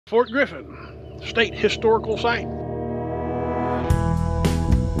Fort Griffin, State Historical Site.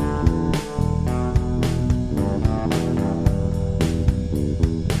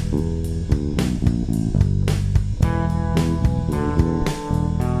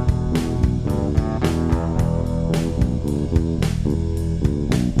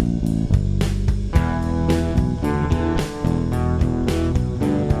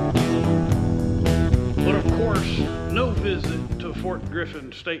 Fort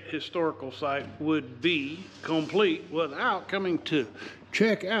Griffin State Historical Site would be complete without coming to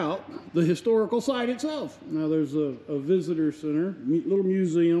check out the historical site itself. Now there's a visitor center, little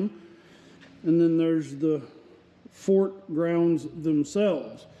museum, and then there's the fort grounds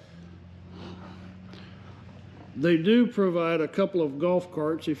themselves. They do provide a couple of golf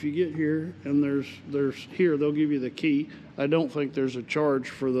carts if you get here, and there's here, they'll give you the key. I don't think there's a charge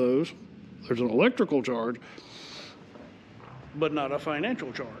for those. There's an electrical charge, but not a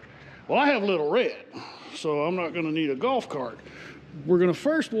financial charge. Well, I have Little Red, so I'm not gonna need a golf cart. We're gonna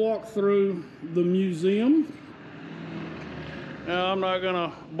first walk through the museum. Now, I'm not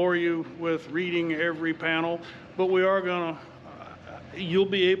gonna bore you with reading every panel, but we are gonna, you'll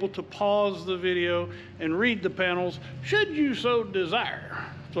be able to pause the video and read the panels should you so desire.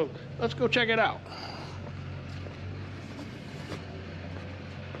 So let's go check it out.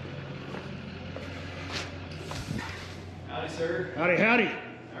 Howdy, sir. Howdy, howdy.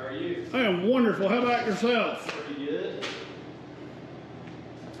 How are you? I am wonderful. How about yourself? Pretty good.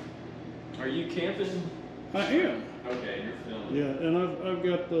 Are you camping? I am. Okay, you're filming. Yeah, and I've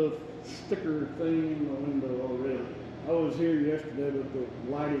got the sticker thing in the window already. I was here yesterday, but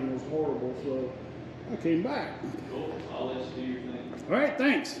the lighting was horrible, so I came back. Cool. I'll let you do your thing. All right,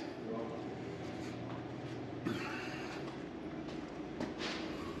 thanks.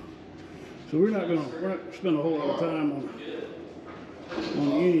 So we're not gonna spend a whole lot of time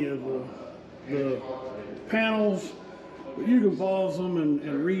on any of the panels, but you can pause them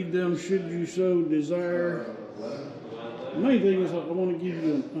and read them should you so desire. The main thing is I want to give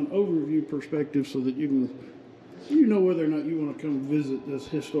you an overview perspective so that you know whether or not you want to come visit this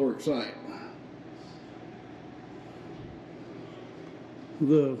historic site.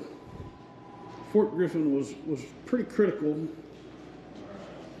 The Fort Griffin was pretty critical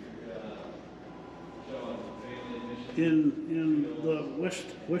in the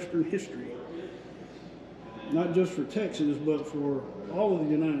Western history, not just for Texas, but for all of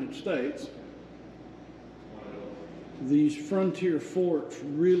the United States. These frontier forts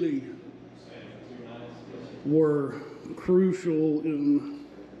really were crucial in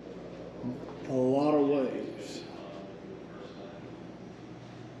a lot of ways.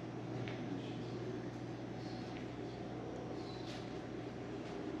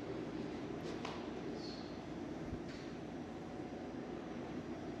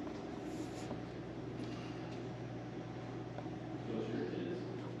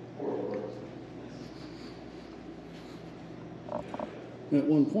 At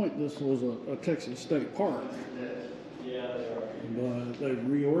one point, this was a Texas State Park, but they've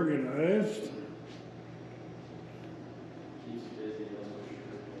reorganized.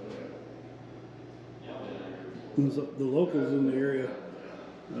 The locals in the area,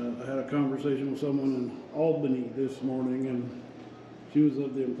 I had a conversation with someone in Albany this morning, and she was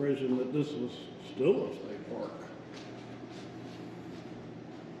of the impression that this was still a state park.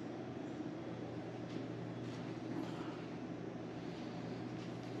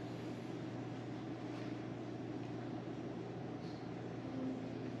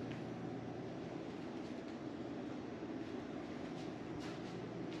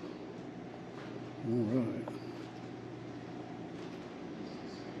 All right.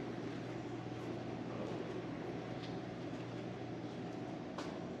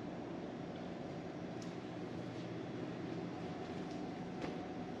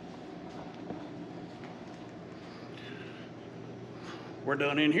 We're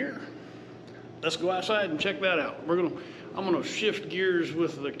done in here. Let's go outside and check that out. I'm gonna shift gears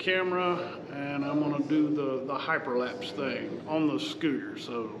with the camera, and I'm gonna do the hyperlapse thing on the scooter.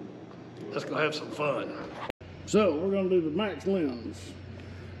 So let's go have some fun. So we're gonna do the max lens.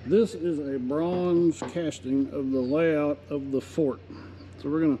 This is a bronze casting of the layout of the fort. So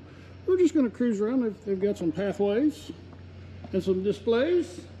we're just gonna cruise around. They've got some pathways and some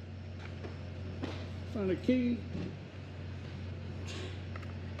displays. Find a key.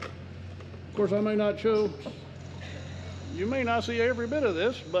 Of course, I may not show, you may not see every bit of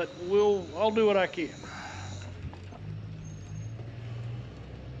this, but I'll do what I can.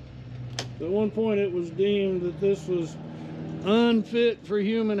 At one point it was deemed that this was unfit for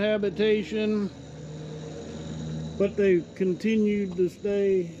human habitation, but they continued to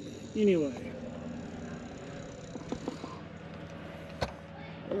stay anyway.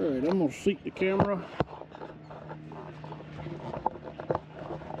 All right, I'm gonna seat the camera.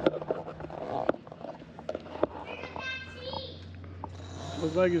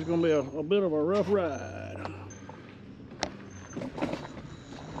 Looks like it's gonna be a bit of a rough ride.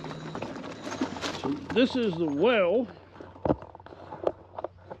 So this is the well.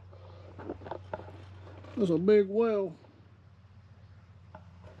 That's a big well.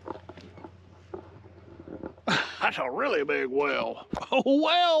 That's a really big well. Oh,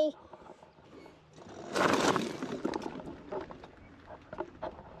 well.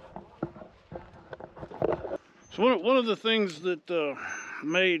 So one of the things that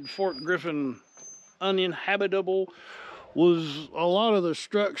made Fort Griffin uninhabitable was a lot of the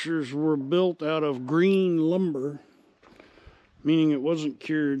structures were built out of green lumber, meaning it wasn't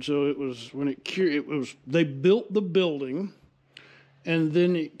cured. So it was, when it cured, it was, they built the building and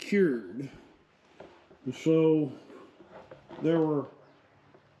then it cured. So there were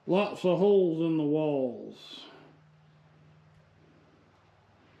lots of holes in the walls.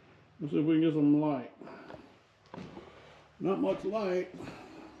 Let's see if we can get some light. Not much light.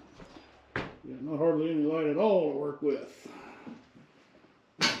 Yeah, not hardly any light at all to work with.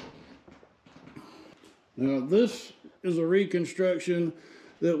 Now this is a reconstruction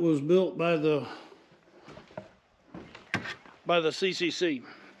that was built by the CCC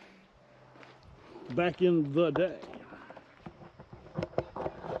back in the day.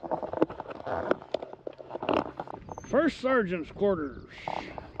 First Sergeant's quarters.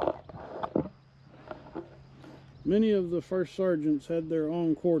 Many of the first sergeants had their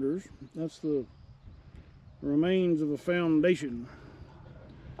own quarters. That's the remains of a foundation.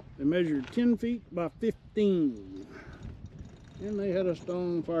 They measured 10 feet by 15. And they had a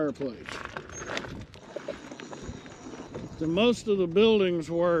stone fireplace. So most of the buildings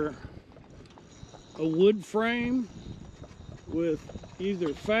were a wood frame with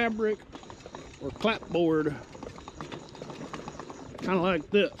either fabric or clapboard, kind of like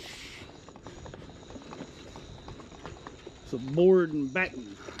this. It's a board and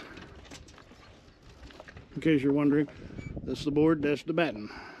batten. In case you're wondering, that's the board, that's the batten.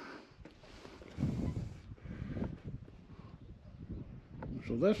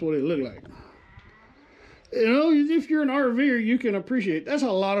 So that's what it looked like. You know, if you're an RVer, you can appreciate that's a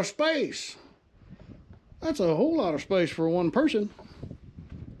lot of space. That's a whole lot of space for one person.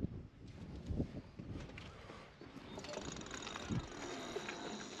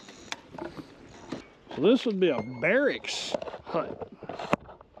 So this would be a barracks hut.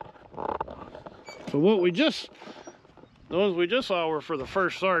 So what the ones we just saw were for the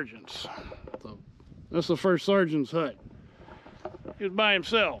first sergeants. So that's the first sergeant's hut. He was by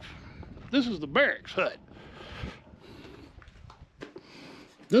himself. This is the barracks hut.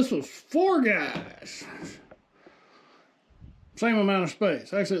 This was 4 guys. Same amount of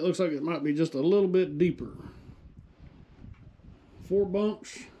space. Actually, it looks like it might be just a little bit deeper. 4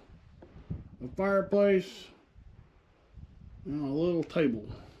 bunks, a fireplace, and a little table.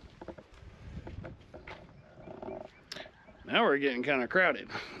 Now we're getting kind of crowded.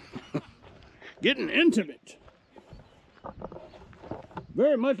 Getting intimate.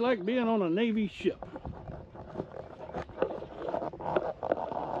 Very much like being on a Navy ship.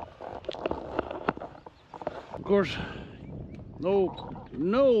 Of course,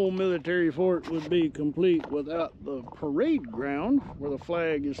 no military fort would be complete without the parade ground where the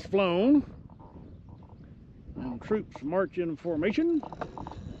flag is flown and troops march in formation.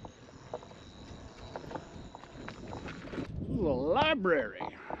 This is a library.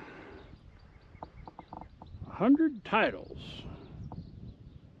 100 titles.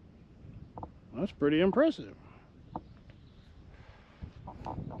 That's pretty impressive.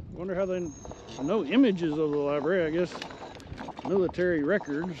 Wonder how they know images of the library. I guess military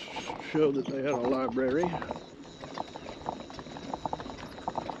records show that they had a library.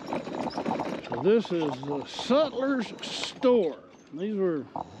 So this is the sutler's store. These were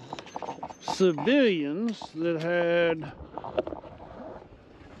civilians that had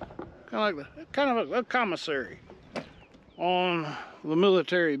kind of a commissary on the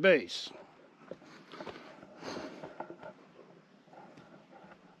military base.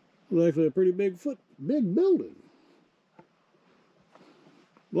 It was actually a pretty big building.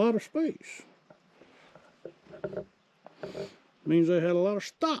 A lot of space. Means they had a lot of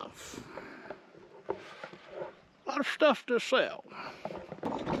stuff. A lot of stuff to sell.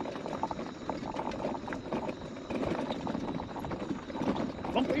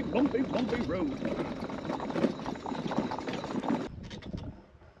 Bumpy, bumpy, bumpy road.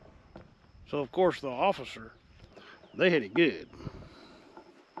 So of course the officer they had it good.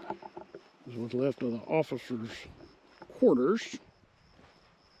 This is what's left of the officers' quarters.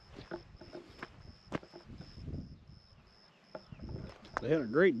 They had a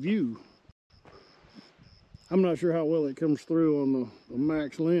great view. I'm not sure how well it comes through on the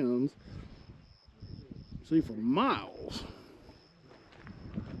max lens. See for miles.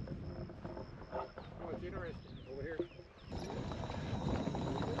 Oh, it's interesting. Over here.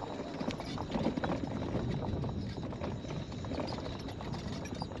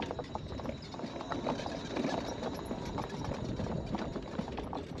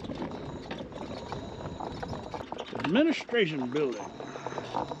 Administration building.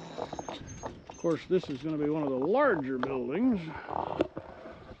 Of course, this is going to be one of the larger buildings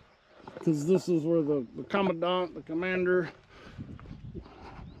because this is where the commandant, the commander,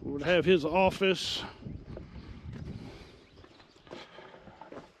 would have his office.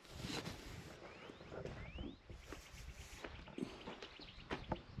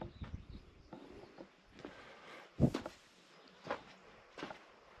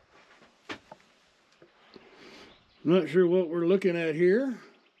 Not sure what we're looking at here.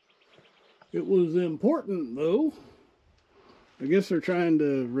 It was important though. I guess they're trying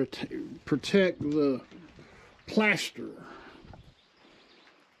to protect the plaster.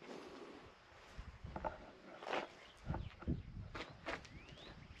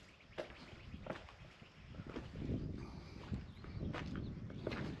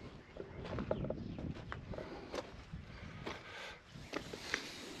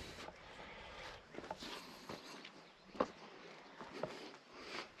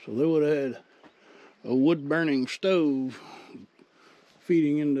 So they would have had a wood burning stove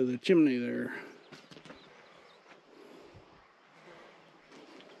feeding into the chimney there.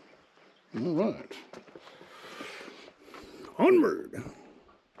 All right. Onward.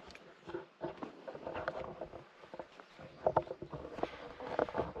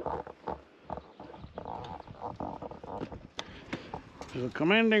 The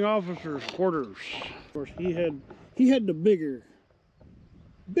commanding officer's quarters. Of course, he had the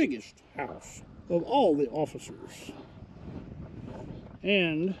biggest house of all the officers,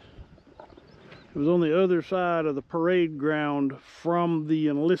 and it was on the other side of the parade ground from the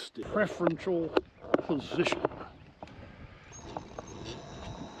enlisted. Preferential position.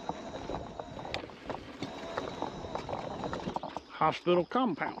 Hospital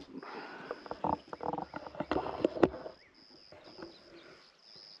compound.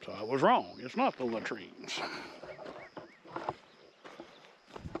 So I was wrong. It's not the latrines.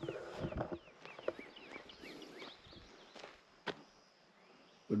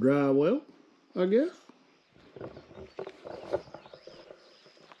 The dry well, I guess.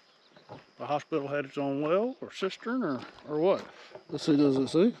 The hospital had its own well or cistern or what? Let's see, does it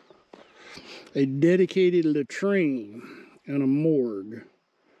say? A dedicated latrine and a morgue.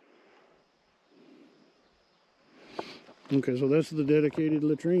 Okay, so that's the dedicated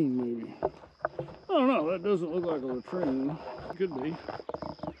latrine, maybe. I don't know, that doesn't look like a latrine. It could be.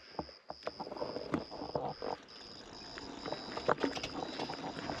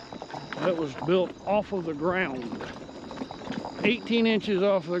 That was built off of the ground. 18 inches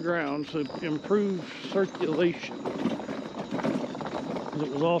off the ground to improve circulation.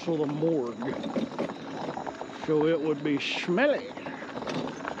 It was also the morgue, so it would be smelly.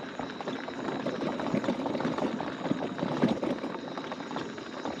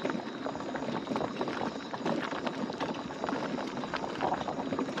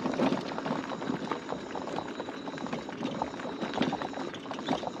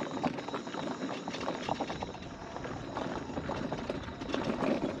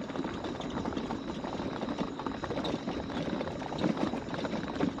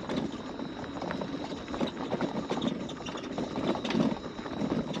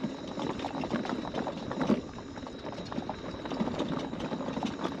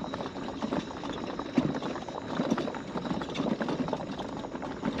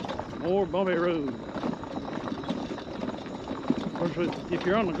 More bumpy road. Of course, if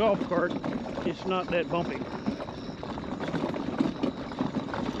you're on the golf cart, it's not that bumpy.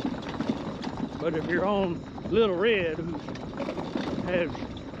 But if you're on Little Red, who has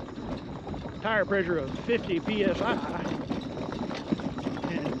tire pressure of 50 psi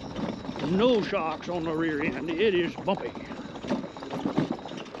and no shocks on the rear end, it is bumpy.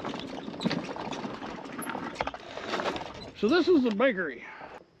 So this is the bakery.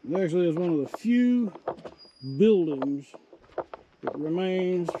 It actually is one of the few buildings that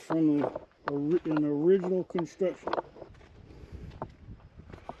remains from an original construction.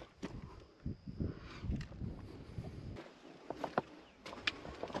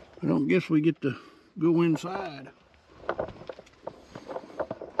 I don't guess we get to go inside.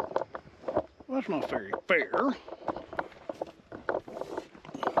 That's not very fair.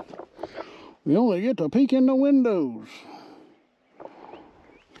 We only get to peek in the windows.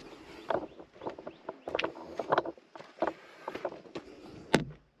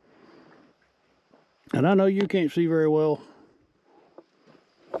 And I know you can't see very well.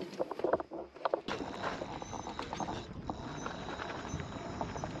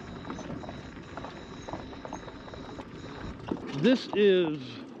 This is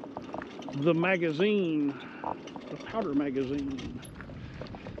the magazine, the powder magazine.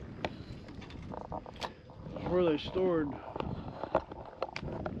 It's where they stored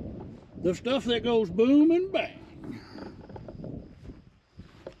the stuff that goes boom and bang.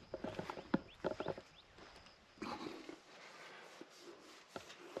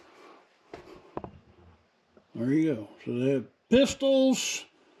 There you go. So they have pistols,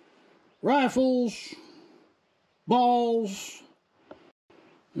 rifles, balls,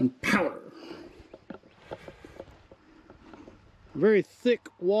 and powder. Very thick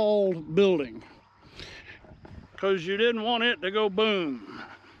walled building, because you didn't want it to go boom.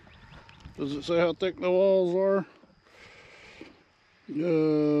 Does it say how thick the walls are?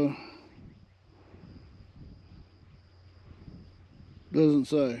 Doesn't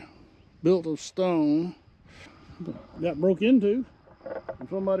say. Built of stone. Got broke into, and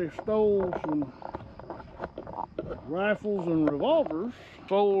somebody stole some rifles and revolvers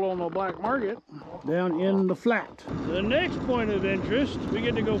sold on the black market down in the flat. The next point of interest, we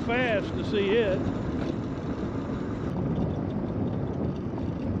get to go fast to see it.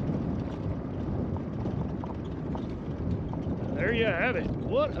 There you have it.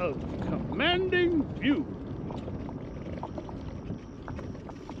 What a commanding view.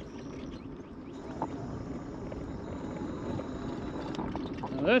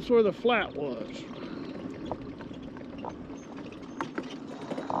 Now that's where the flat was.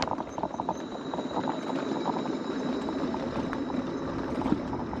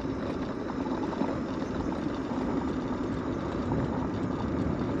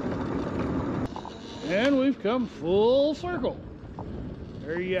 And we've come full circle.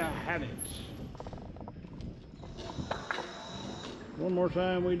 There you have it. One more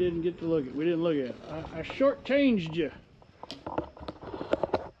time we didn't get to look at. We didn't look at it. I shortchanged you.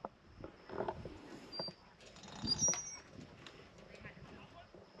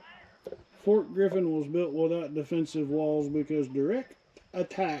 Fort Griffin was built without defensive walls because direct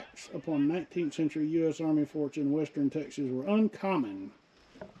attacks upon 19th century U.S. Army forts in western Texas were uncommon.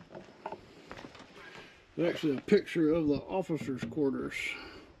 There's actually a picture of the officers' quarters.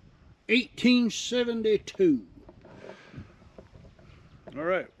 1872. All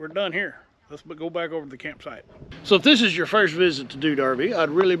right, we're done here. Let's go back over to the campsite. So if this is your first visit to Dude RV, I'd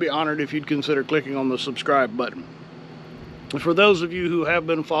really be honored if you'd consider clicking on the subscribe button. And for those of you who have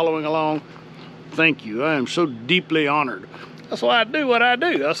been following along, thank you. I am so deeply honored. That's why I do what I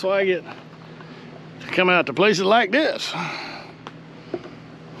do. That's why I get to come out to places like this.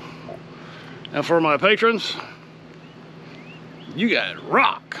 And for my patrons, you guys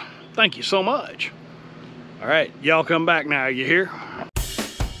rock. Thank you so much. All right, y'all come back now, you hear?